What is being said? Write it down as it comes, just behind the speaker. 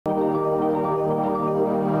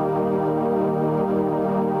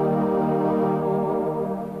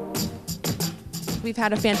We've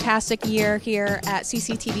had a fantastic year here at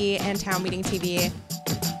CCTV and Town Meeting TV.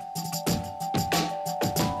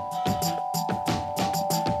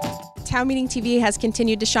 Town Meeting TV has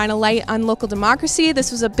continued to shine a light on local democracy. This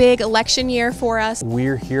was a big election year for us.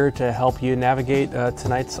 We're here to help you navigate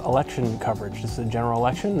tonight's election coverage. This is a general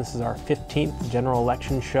election. This is our 15th general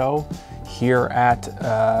election show here at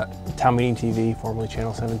Town Meeting TV, formerly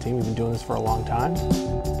Channel 17. We've been doing this for a long time.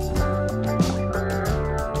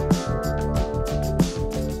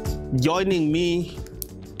 Joining me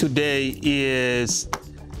today is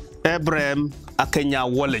Abraham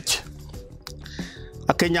Akenya-Wallich.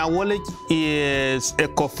 Akenya-Wallich is a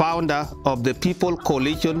co-founder of the People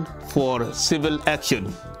Coalition for Civil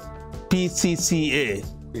Action, PCCA.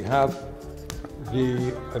 We have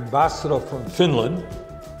the ambassador from Finland,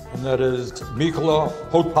 and that is Mikola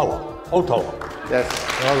Hautala. Yes.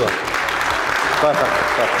 All right.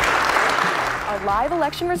 Perfect. Our live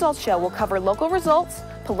election results show will cover local results,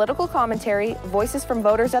 political commentary, voices from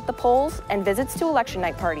voters at the polls, and visits to election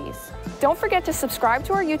night parties. Don't forget to subscribe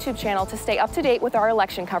to our YouTube channel to stay up to date with our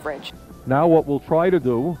election coverage. Now what we'll try to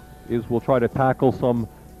do is we'll try to tackle some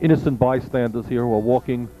innocent bystanders here who are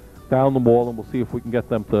walking down the mall, and we'll see if we can get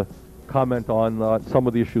them to comment on some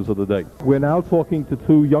of the issues of the day. We're now talking to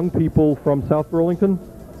two young people from South Burlington.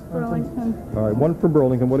 Burlington. All right, one from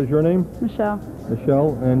Burlington. What is your name? Michelle.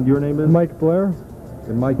 Michelle, and your name is? Mike Blair.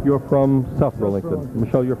 And Mike, you're from South Burlington.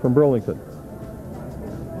 Michelle, you're from Burlington.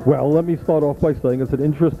 Well, let me start off by saying it's an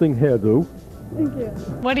interesting hairdo. Thank you.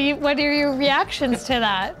 What are your reactions to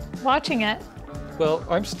that, watching it? Well,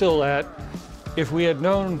 I'm still at, if we had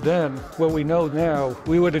known then what we know now,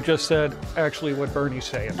 we would have just said, actually, what Bernie's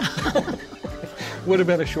saying. Would have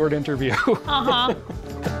been a short interview. Uh-huh.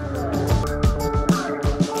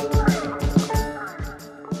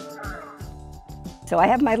 So I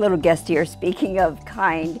have my little guest here, speaking of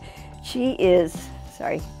kind. She is,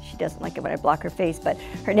 sorry, she doesn't like it when I block her face, but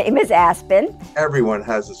her name is Aspen. Everyone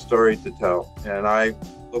has a story to tell, and I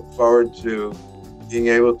look forward to being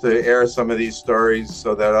able to air some of these stories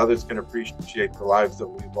so that others can appreciate the lives that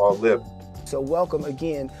we've all lived. So welcome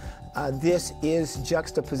again. This is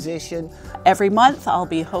Juxtaposition. Every month I'll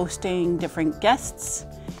be hosting different guests,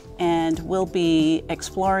 and we'll be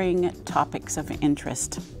exploring topics of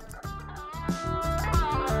interest.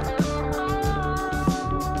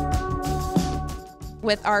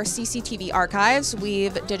 With our CCTV archives,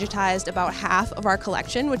 we've digitized about half of our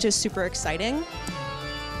collection, which is super exciting.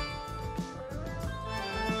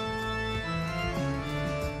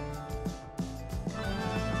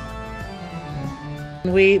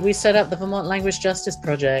 We set up the Vermont Language Justice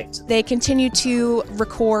Project. They continue to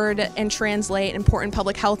record and translate important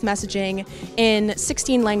public health messaging in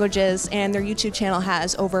 16 languages, and their YouTube channel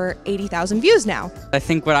has over 80,000 views now. I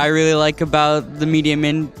think what I really like about the media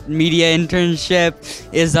internship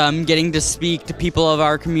is getting to speak to people of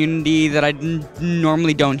our community that I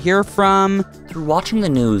normally don't hear from. Through watching the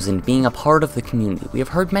news and being a part of the community, we have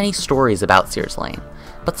heard many stories about Sears Lane,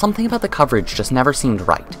 but something about the coverage just never seemed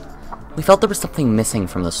right. We felt there was something missing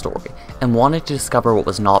from the story, and wanted to discover what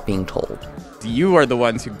was not being told. You are the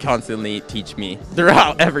ones who constantly teach me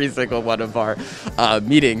throughout every single one of our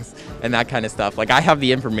meetings and that kind of stuff. Like, I have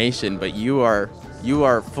the information, but you are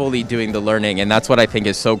fully doing the learning, and that's what I think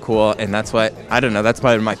is so cool, and that's what, I don't know, that's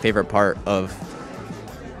probably my favorite part of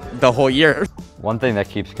the whole year. One thing that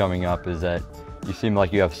keeps coming up is that you seem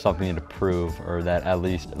like you have something to prove, or that at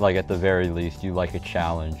least, like at the very least, you like a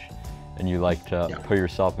challenge. And you like to put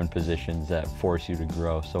yourself in positions that force you to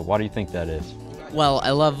grow. So why do you think that is? Well,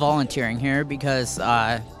 I love volunteering here because,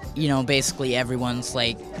 you know, basically everyone's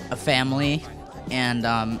like a family, and,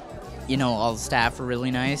 you know, all the staff are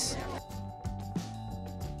really nice.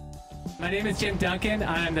 My name is Jim Duncan.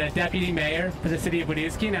 I'm the Deputy Mayor for the City of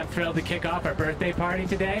Winooski, and I'm thrilled to kick off our birthday party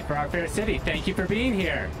today for our fair city. Thank you for being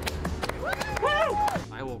here.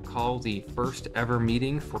 I will call the first ever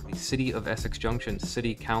meeting for the City of Essex Junction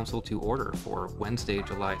City Council to order for Wednesday,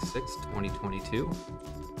 July 6th, 2022.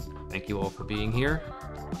 Thank you all for being here.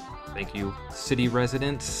 Thank you, city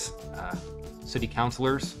residents, city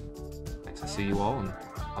councilors. Nice to see you all, and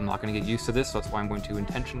I'm not going to get used to this, so that's why I'm going to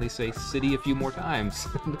intentionally say city a few more times,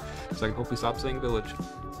 so I can hopefully stop saying village.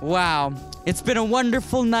 Wow, it's been a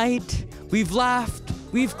wonderful night. We've laughed,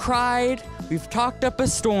 we've cried, we've talked up a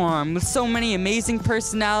storm with so many amazing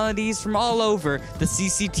personalities from all over the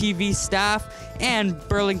CCTV staff and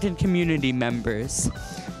Burlington community members.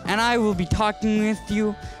 And I will be talking with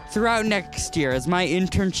you throughout next year as my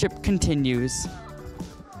internship continues.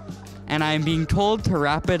 And I'm being told to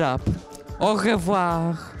wrap it up. Au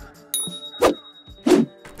revoir.